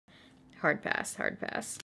Hard pass, hard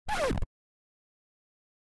pass.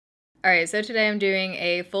 Alright, so today I'm doing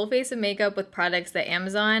a full face of makeup with products that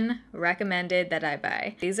Amazon recommended that I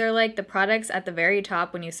buy. These are like the products at the very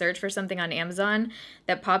top when you search for something on Amazon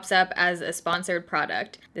that pops up as a sponsored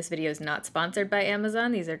product. This video is not sponsored by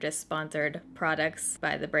Amazon. These are just sponsored products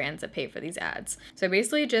by the brands that pay for these ads. So I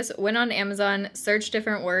basically just went on Amazon, searched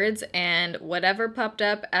different words, and whatever popped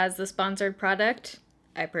up as the sponsored product,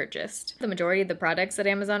 I purchased. The majority of the products that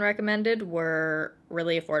Amazon recommended were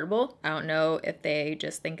really affordable. I don't know if they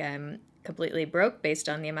just think I'm completely broke based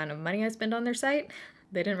on the amount of money I spend on their site.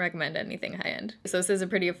 They didn't recommend anything high-end. So this is a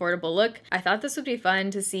pretty affordable look. I thought this would be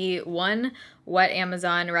fun to see, one, what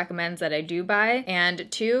Amazon recommends that I do buy,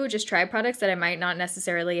 and two, just try products that I might not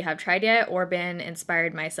necessarily have tried yet or been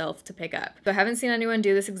inspired myself to pick up. So I haven't seen anyone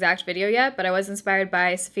do this exact video yet, but I was inspired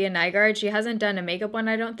by Sophia Nygaard. She hasn't done a makeup one,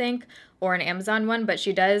 I don't think, or an Amazon one, but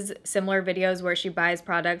she does similar videos where she buys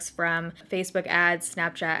products from Facebook ads,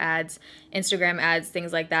 Snapchat ads, Instagram ads,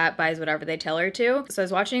 things like that, buys whatever they tell her to. So I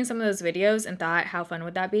was watching some of those videos and thought, how fun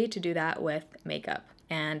would that be to do that with makeup?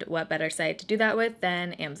 And what better site to do that with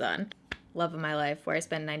than Amazon? Love of my life, where I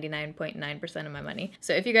spend 99.9% of my money.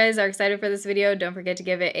 So if you guys are excited for this video, don't forget to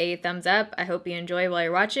give it a thumbs up. I hope you enjoy while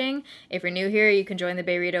you're watching. If you're new here, you can join the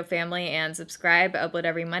Bayrito family and subscribe. I upload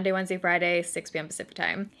every Monday, Wednesday, Friday, 6 p.m. Pacific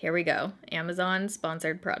time. Here we go. Amazon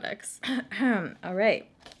sponsored products. All right.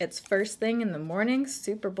 It's first thing in the morning,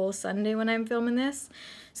 Super Bowl Sunday when I'm filming this.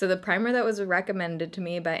 So the primer that was recommended to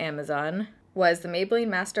me by Amazon was the Maybelline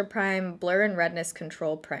Master Prime Blur and Redness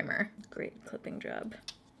Control Primer. Great clipping job.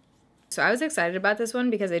 So I was excited about this one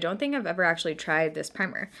because I don't think I've ever actually tried this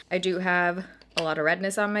primer. I do have a lot of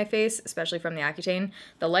redness on my face, especially from the Accutane.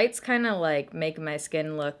 The lights kind of like make my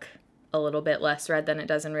skin look a little bit less red than it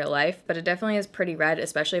does in real life, but it definitely is pretty red,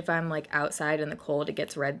 especially if I'm like outside in the cold. It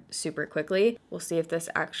gets red super quickly. We'll see if this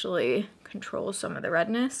actually controls some of the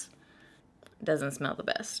redness. It doesn't smell the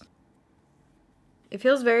best. It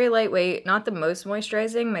feels very lightweight, not the most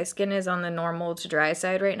moisturizing. My skin is on the normal to dry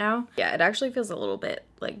side right now. Yeah, it actually feels a little bit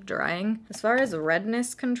like drying. As far as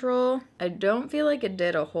redness control, I don't feel like it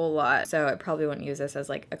did a whole lot, so I probably wouldn't use this as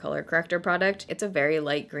like a color corrector product. It's a very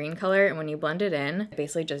light green color, and when you blend it in, it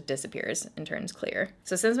basically just disappears and turns clear.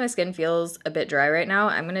 So since my skin feels a bit dry right now,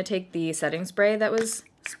 I'm gonna take the setting spray that was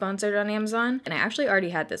sponsored on Amazon, and I actually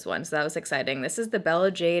already had this one, so that was exciting. This is the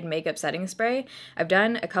Bella Jade Makeup Setting Spray. I've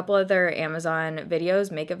done a couple other Amazon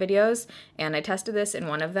videos, makeup videos, and I tested this in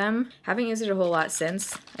one of them. Haven't used it a whole lot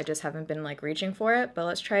since. I just haven't been like reaching for it, but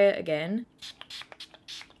let's try it again.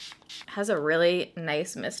 It has a really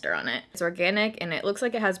nice mister on it. It's organic and it looks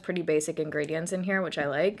like it has pretty basic ingredients in here, which I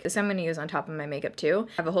like. This I'm going to use on top of my makeup too.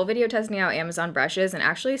 I have a whole video testing out Amazon brushes, and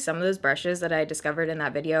actually some of those brushes that I discovered in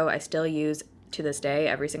that video I still use to this day,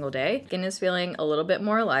 every single day. Skin is feeling a little bit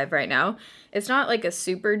more alive right now. It's not like a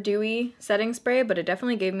super dewy setting spray, but it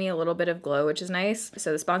definitely gave me a little bit of glow, which is nice.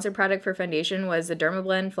 So the sponsored product for foundation was the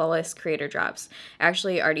Dermablend Flawless Creator Drops. I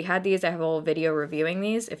actually already had these. I have a whole video reviewing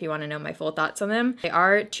these if you want to know my full thoughts on them. They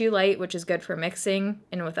are too light, which is good for mixing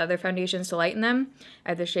in with other foundations to lighten them.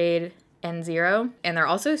 I have the shade N0, and they're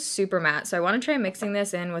also super matte. So I want to try mixing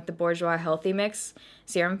this in with the Bourjois Healthy Mix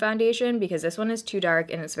Serum foundation because this one is too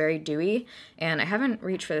dark and it's very dewy, and I haven't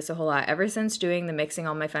reached for this a whole lot ever since doing the mixing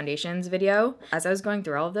all my foundations video. As I was going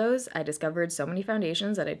through all of those, I discovered so many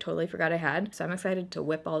foundations that I totally forgot I had, so I'm excited to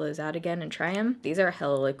whip all those out again and try them. These are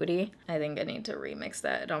hella liquidy. I think I need to remix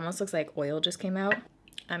that. It almost looks like oil just came out.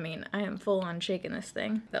 I mean, I am full on shaking this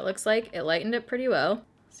thing. That looks like it lightened it pretty well.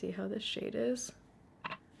 See how this shade is?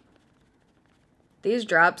 These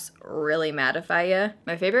drops really mattify you.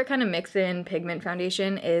 My favorite kind of mix-in pigment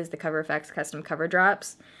foundation is the Cover FX Custom Cover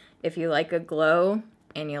Drops. If you like a glow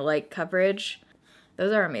and you like coverage,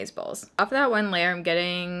 those are amazeballs. Off of that one layer, I'm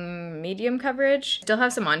getting medium coverage. Still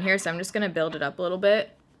have some on here, so I'm just gonna build it up a little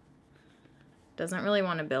bit. Doesn't really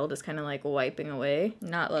want to build, it's kind of like wiping away.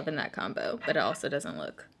 Not loving that combo, but it also doesn't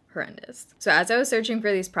look horrendous. So as I was searching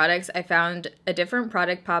for these products, I found a different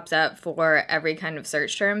product pops up for every kind of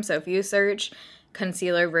search term. So if you search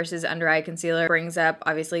concealer versus under eye concealer, brings up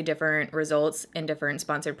obviously different results in different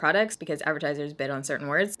sponsored products because advertisers bid on certain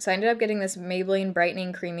words. So I ended up getting this Maybelline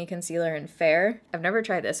Brightening Creamy Concealer in Fair. I've never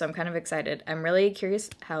tried this, so I'm kind of excited. I'm really curious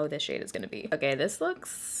how this shade is going to be. Okay, this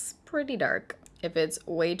looks pretty dark. If it's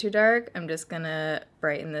way too dark, I'm just gonna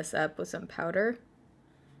brighten this up with some powder.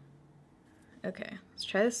 Okay, let's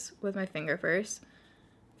try this with my finger first.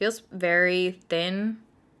 Feels very thin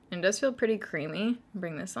and does feel pretty creamy.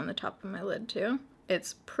 Bring this on the top of my lid too.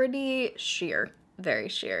 It's pretty sheer. very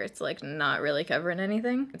sheer. It's like not really covering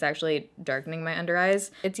anything. It's actually darkening my under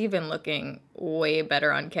eyes. It's even looking way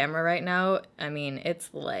better on camera right now. I mean, it's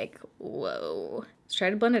like, whoa. Let's try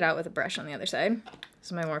to blend it out with a brush on the other side. This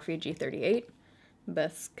is my Morphe G38,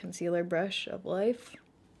 best concealer brush of life.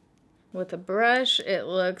 With a brush, it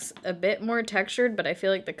looks a bit more textured, but I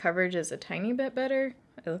feel like the coverage is a tiny bit better.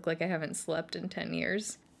 I look like I haven't slept in 10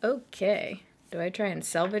 years. Okay. Do I try and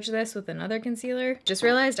salvage this with another concealer? Just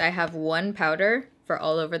realized I have one powder for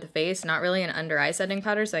all over the face, not really an under eye setting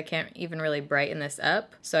powder, so I can't even really brighten this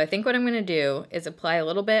up. So I think what I'm gonna do is apply a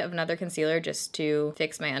little bit of another concealer just to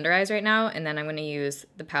fix my under eyes right now, and then I'm gonna use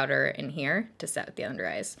the powder in here to set the under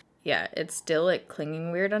eyes. Yeah, it's still like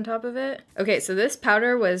clinging weird on top of it. Okay, so this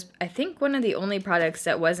powder was, I think, one of the only products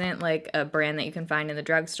that wasn't like a brand that you can find in the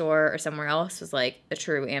drugstore or somewhere else. Was like a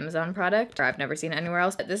true Amazon product, or I've never seen it anywhere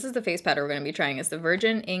else. This is the face powder we're gonna be trying. It's the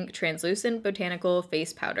Virgin Ink Translucent Botanical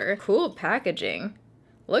Face Powder. Cool packaging.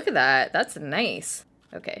 Look at that, that's nice.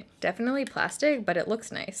 Okay, definitely plastic, but it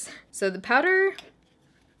looks nice. So the powder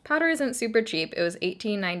isn't super cheap. It was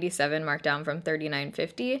 $18.97, marked down from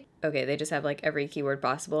 $39.50. Okay, they just have like every keyword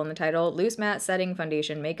possible in the title. Loose matte setting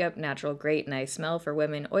foundation makeup, natural, great, nice smell for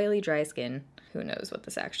women, oily, dry skin. Who knows what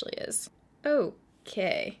this actually is?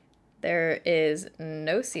 Okay, there is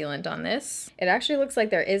no sealant on this. It actually looks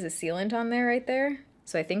like there is a sealant on there right there.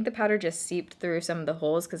 So I think the powder just seeped through some of the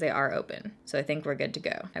holes because they are open. So I think we're good to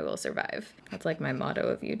go. I will survive. That's like my motto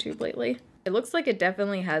of YouTube lately. It looks like it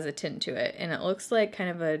definitely has a tint to it, and it looks like kind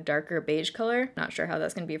of a darker beige color. Not sure how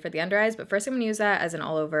that's gonna be for the under eyes, but first I'm gonna use that as an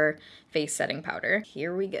all over face setting powder.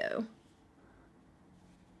 Here we go.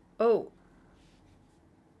 Oh.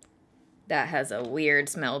 That has a weird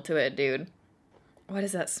smell to it, dude. What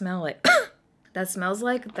does that smell like? That smells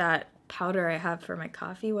like that powder I have for my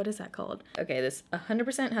coffee. What is that called? Okay, this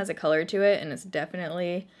 100% has a color to it, and it's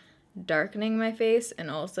definitely darkening my face and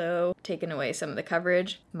also taking away some of the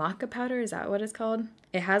coverage. Maca powder, is that what it's called?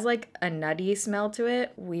 It has like a nutty smell to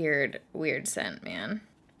it. Weird scent, man.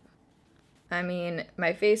 I mean,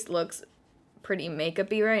 my face looks pretty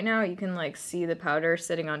makeup-y right now. You can like see the powder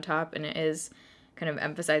sitting on top, and it is kind of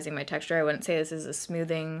emphasizing my texture. I wouldn't say this is a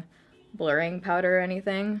smoothing, blurring powder or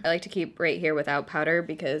anything. I like to keep right here without powder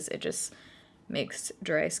because it just makes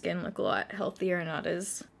dry skin look a lot healthier, not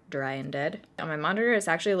as dry and dead. On my monitor, it's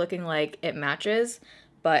actually looking like it matches,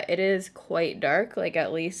 but it is quite dark, like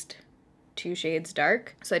at least 2 shades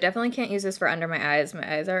dark. So I definitely can't use this for under my eyes.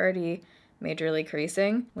 My eyes are already majorly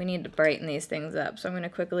creasing. We need to brighten these things up. So I'm gonna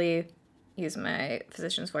quickly use my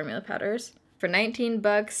Physicians Formula powders. For 19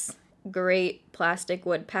 bucks, great plastic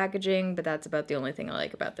wood packaging, but that's about the only thing I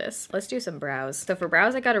like about this. Let's do some brows. So for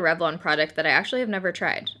brows, I got a Revlon product that I actually have never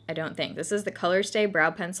tried, I don't think. This is the Color Stay Brow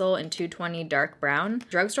Pencil in 220 Dark Brown.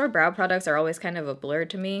 Drugstore brow products are always kind of a blur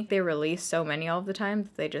to me. They release so many all the time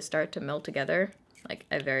that they just start to melt together. Like,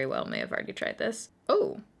 I very well may have already tried this.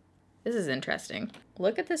 Oh, this is interesting.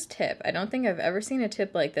 Look at this tip. I don't think I've ever seen a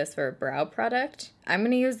tip like this for a brow product. I'm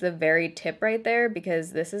gonna use the very tip right there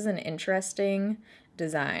because this is an interesting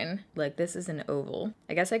design. Like, this is an oval.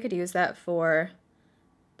 I guess I could use that for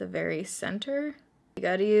the very center. You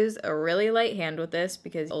gotta use a really light hand with this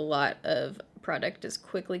because a lot of product is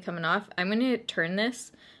quickly coming off. I'm gonna turn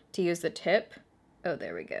this to use the tip. Oh,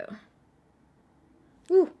 there we go.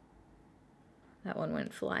 Woo! That one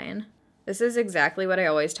went flying. This is exactly what I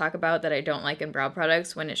always talk about that I don't like in brow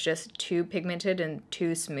products, when it's just too pigmented and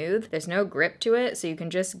too smooth. There's no grip to it, so you can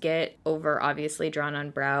just get over obviously drawn on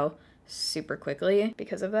brow super quickly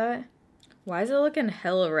because of that. Why is it looking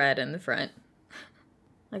hella red in the front?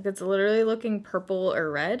 Like, it's literally looking purple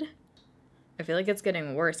or red. I feel like it's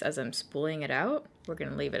getting worse as I'm spooling it out. We're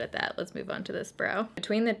gonna leave it at that. Let's move on to this brow.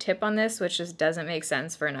 Between the tip on this, which just doesn't make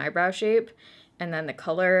sense for an eyebrow shape, and then the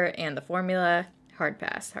color and the formula, hard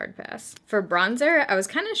pass, hard pass. For bronzer, I was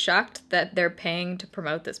kind of shocked that they're paying to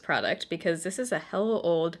promote this product because this is a hella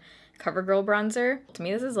old CoverGirl bronzer. To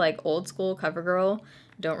me, this is like old school CoverGirl.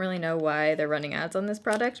 Don't really know why they're running ads on this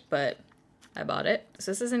product, but I bought it.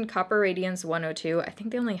 So this is in Copper Radiance 102. I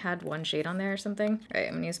think they only had one shade on there or something. All right,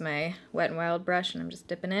 I'm gonna use my Wet n Wild brush and I'm just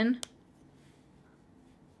dipping in.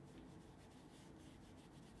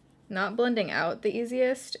 Not blending out the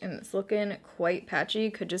easiest, and it's looking quite patchy.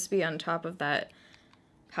 Could just be on top of that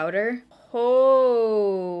powder.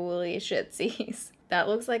 Holy shitsies. That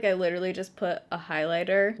looks like I literally just put a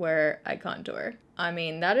highlighter where I contour. I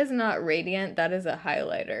mean, that is not radiant, that is a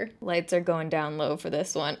highlighter. Lights are going down low for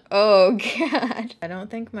this one. Oh God. I don't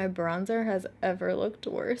think my bronzer has ever looked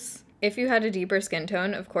worse. If you had a deeper skin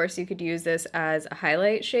tone, of course you could use this as a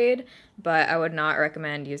highlight shade, but I would not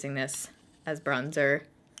recommend using this as bronzer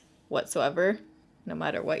whatsoever. no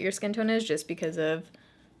matter what your skin tone is, just because of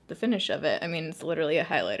the finish of it. I mean, it's literally a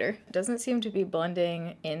highlighter. It doesn't seem to be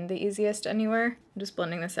blending in the easiest anywhere. I'm just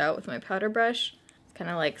blending this out with my powder brush. It's kind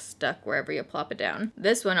of like stuck wherever you plop it down.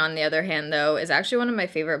 This one, on the other hand, though, is actually one of my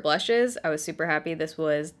favorite blushes. I was super happy this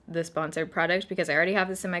was the sponsored product because I already have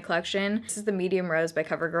this in my collection. This is the Medium Rose by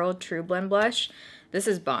CoverGirl True Blend Blush. This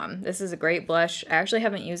is bomb. This is a great blush. I actually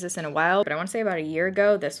haven't used this in a while, but I want to say about a year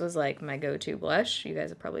ago, this was like my go-to blush. You guys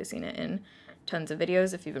have probably seen it in tons of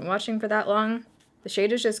videos if you've been watching for that long. The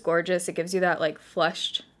shade is just gorgeous. It gives you that like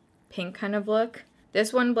flushed pink kind of look.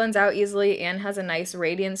 This one blends out easily and has a nice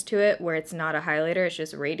radiance to it where it's not a highlighter, it's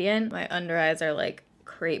just radiant. My under eyes are like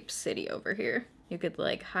crepe city over here. You could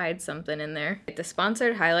like hide something in there. The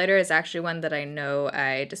sponsored highlighter is actually one that I know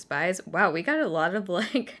I despise. Wow, we got a lot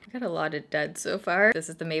of duds so far. This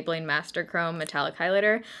is the Maybelline Master Chrome Metallic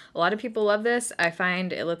Highlighter. A lot of people love this. I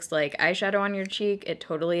find it looks like eyeshadow on your cheek. It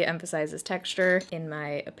totally emphasizes texture, in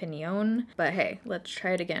my opinion. But hey, let's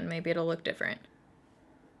try it again. Maybe it'll look different.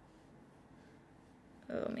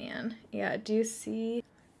 Oh man, yeah, do you see?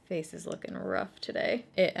 Face is looking rough today.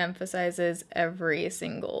 It emphasizes every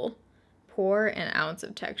single pore and ounce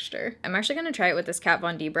of texture. I'm actually gonna try it with this Kat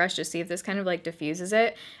Von D brush to see if this kind of like diffuses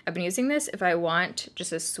it. I've been using this if I want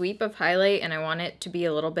just a sweep of highlight and I want it to be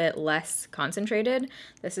a little bit less concentrated.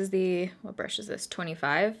 This is the, what brush is this,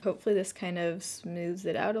 25? Hopefully this kind of smooths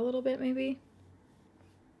it out a little bit maybe.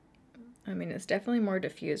 I mean, it's definitely more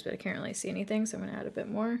diffused, but I can't really see anything, so I'm gonna add a bit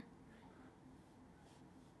more.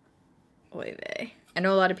 Oy vey. I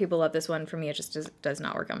know a lot of people love this one. For me, it just does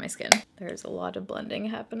not work on my skin. There's a lot of blending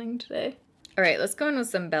happening today. All right, let's go in with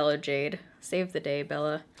some Bella Jade. Save the day,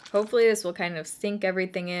 Bella. Hopefully this will kind of sink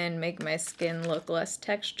everything in, make my skin look less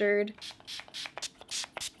textured.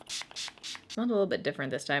 Smelled a little bit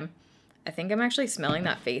different this time. I think I'm actually smelling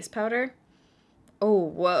that face powder. Oh,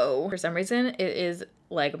 whoa. For some reason, it is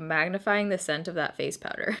like magnifying the scent of that face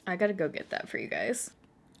powder. I gotta go get that for you guys.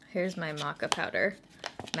 Here's my maca powder.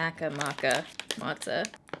 Maca, matza.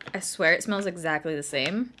 I swear it smells exactly the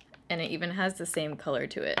same, and it even has the same color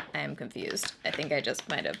to it. I am confused. I think I just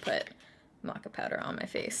might have put maca powder on my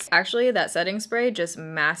face. Actually, that setting spray just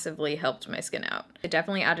massively helped my skin out. It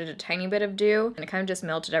definitely added a tiny bit of dew, and it kind of just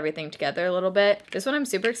melted everything together a little bit. This one I'm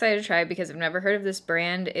super excited to try because I've never heard of this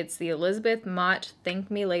brand. It's the Elizabeth Mott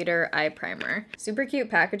Thank Me Later Eye Primer. Super cute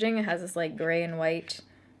packaging. It has this like gray and white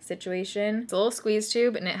situation. It's a little squeeze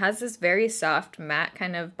tube and it has this very soft matte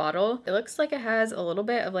kind of bottle. It looks like it has a little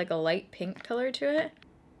bit of like a light pink color to it.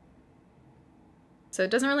 So it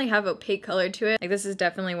doesn't really have opaque color to it. Like this is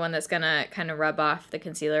definitely one that's gonna kind of rub off the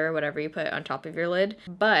concealer or whatever you put on top of your lid,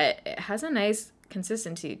 but it has a nice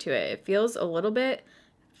consistency to it. It feels a little bit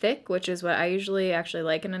thick, which is what I usually actually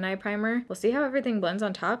like in an eye primer. We'll see how everything blends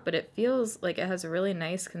on top, but it feels like it has a really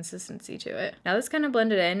nice consistency to it. Now this kind of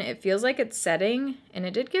blended in, it feels like it's setting, and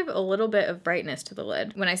it did give a little bit of brightness to the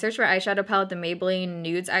lid. When I searched for eyeshadow palette, the Maybelline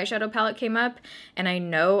Nudes eyeshadow palette came up, and I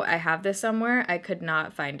know I have this somewhere. I could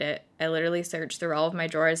not find it. I literally searched through all of my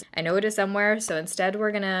drawers. I know it is somewhere, so instead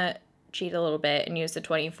we're gonna cheat a little bit and use the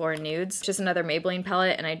 24 Nudes. Just another Maybelline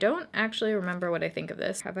palette, and I don't actually remember what I think of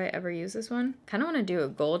this. Have I ever used this one? Kind of want to do a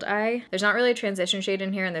gold eye. There's not really a transition shade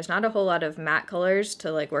in here, and there's not a whole lot of matte colors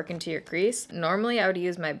to like work into your crease. Normally I would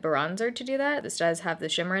use my bronzer to do that. This does have the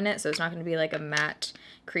shimmer in it, so it's not going to be like a matte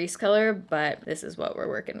crease color, but this is what we're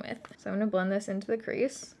working with. So I'm going to blend this into the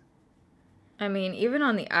crease. I mean, even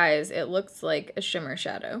on the eyes, it looks like a shimmer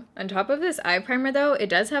shadow. On top of this eye primer though, it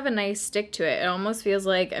does have a nice stick to it. It almost feels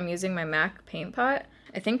like I'm using my MAC paint pot.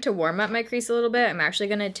 I think to warm up my crease a little bit, I'm actually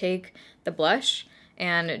gonna take the blush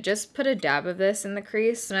and just put a dab of this in the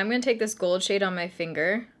crease. And I'm gonna take this gold shade on my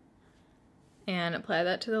finger and apply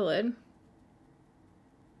that to the lid.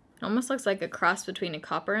 It almost looks like a cross between a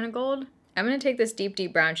copper and a gold. I'm gonna take this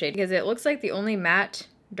deep brown shade because it looks like the only matte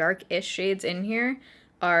dark-ish shades in here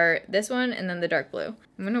are this one and then the dark blue.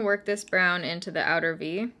 I'm gonna work this brown into the outer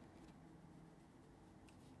V.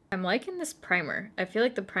 I'm liking this primer. I feel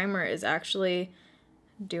like the primer is actually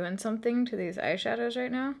doing something to these eyeshadows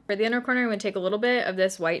right now. For the inner corner, I'm gonna take a little bit of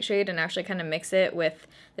this white shade and actually kind of mix it with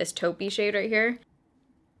this taupey shade right here.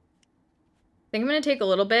 I think I'm gonna take a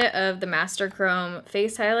little bit of the Master Chrome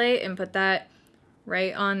face highlight and put that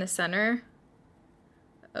right on the center.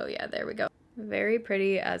 Oh yeah, there we go. Very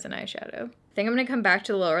pretty as an eyeshadow. I think I'm going to come back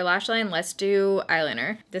to the lower lash line. Let's do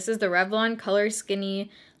eyeliner. This is the Revlon Color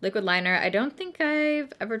Skinny Liquid Liner. I don't think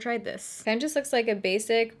I've ever tried this. Kind of just looks like a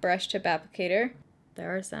basic brush tip applicator.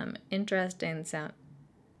 There are some interesting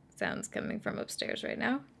sounds coming from upstairs right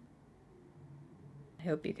now. I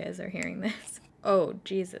hope you guys are hearing this. Oh,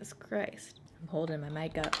 Jesus Christ. I'm holding my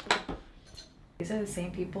mic up. These are the same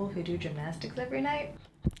people who do gymnastics every night.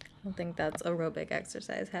 I don't think that's aerobic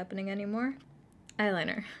exercise happening anymore.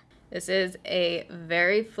 Eyeliner. This is a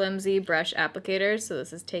very flimsy brush applicator, so this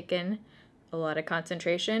has taken a lot of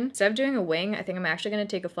concentration. Instead of doing a wing, I think I'm actually going to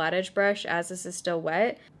take a flat edge brush as this is still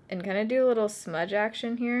wet and kind of do a little smudge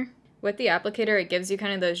action here. With the applicator, it gives you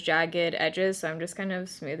kind of those jagged edges, so I'm just kind of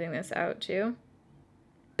smoothing this out too.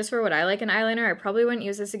 Just for what I like in eyeliner, I probably wouldn't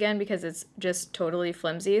use this again because it's just totally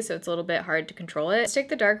flimsy, so it's a little bit hard to control it. Let's take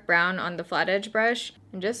the dark brown on the flat edge brush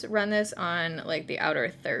and just run this on like the outer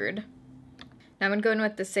third. Now I'm gonna go in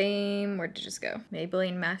with the same, where'd it just go?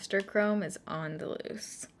 Maybelline Master Chrome is on the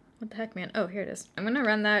loose. What the heck, man? Oh, here it is. I'm gonna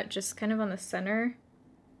run that just kind of on the center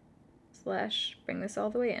slash bring this all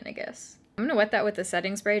the way in, I guess. I'm gonna wet that with the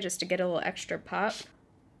setting spray just to get a little extra pop.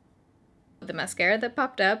 The mascara that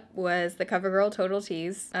popped up was the CoverGirl Total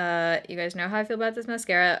Tease. You guys know how I feel about this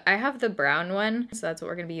mascara. I have the brown one, so that's what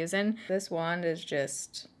we're gonna be using. This wand is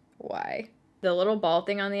just, why? The little ball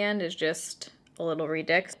thing on the end is just a little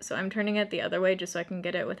ridiculous. So I'm turning it the other way just so I can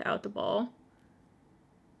get it without the ball.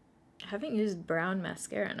 I haven't used brown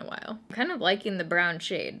mascara in a while. I'm kind of liking the brown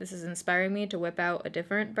shade. This is inspiring me to whip out a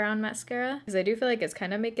different brown mascara because I do feel like it's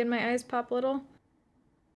kind of making my eyes pop a little.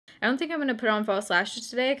 I don't think I'm going to put on false lashes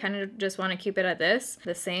today. I kind of just want to keep it at this.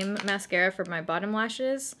 The same mascara for my bottom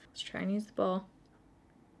lashes. Let's try and use the ball.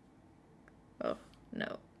 Oh,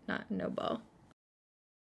 no, no ball.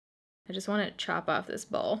 I just want to chop off this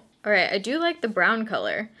ball. All right, I do like the brown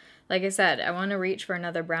color. Like I said, I want to reach for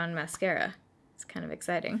another brown mascara. It's kind of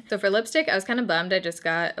exciting. So for lipstick, I was kind of bummed I just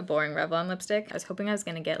got a boring Revlon lipstick. I was hoping I was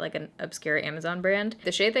going to get like an obscure Amazon brand.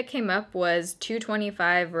 The shade that came up was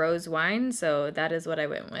 225 Rose Wine, so that is what I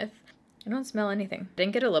went with. I don't smell anything.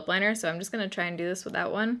 Didn't get a lip liner, so I'm just going to try and do this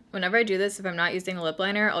without one. Whenever I do this, if I'm not using a lip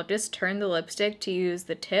liner, I'll just turn the lipstick to use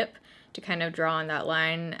the tip to kind of draw on that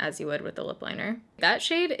line as you would with the lip liner. That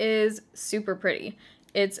shade is super pretty.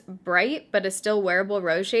 It's bright, but a still wearable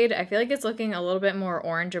rose shade. I feel like it's looking a little bit more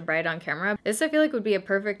orange or bright on camera. This I feel like would be a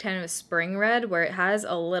perfect kind of spring red where it has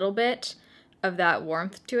a little bit of that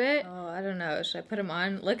warmth to it. Oh, I don't know. Should I put them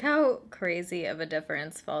on? Look how crazy of a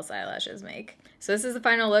difference false eyelashes make. So this is the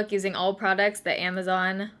final look using all products that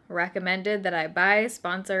Amazon recommended that I buy,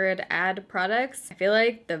 sponsored ad products. I feel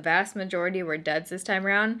like the vast majority were duds this time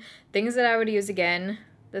around. Things that I would use again: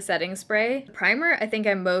 the setting spray. Primer, I think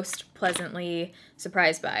I'm most pleasantly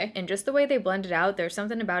surprised by. And just the way they blended out, there's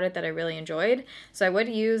something about it that I really enjoyed. So I would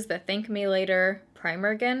use the Thank Me Later primer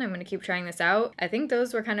again. I'm going to keep trying this out. I think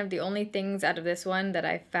those were kind of the only things out of this one that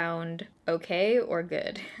I found okay or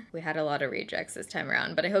good. We had a lot of rejects this time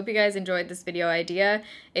around, but I hope you guys enjoyed this video idea.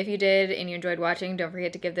 If you did and you enjoyed watching, don't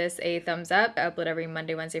forget to give this a thumbs up. I upload every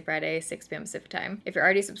Monday, Wednesday, Friday, 6 p.m. Pacific time. If you're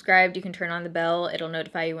already subscribed, you can turn on the bell. It'll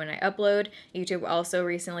notify you when I upload. YouTube also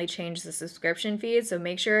recently changed the subscription feed, so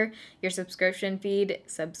make sure your subscription feed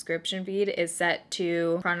is set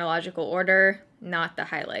to chronological order, not the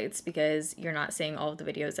highlights, because you're not seeing all of the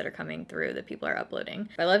videos that are coming through that people are uploading.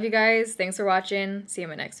 But I love you guys. Thanks for watching. See you in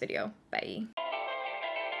my next video. Bye.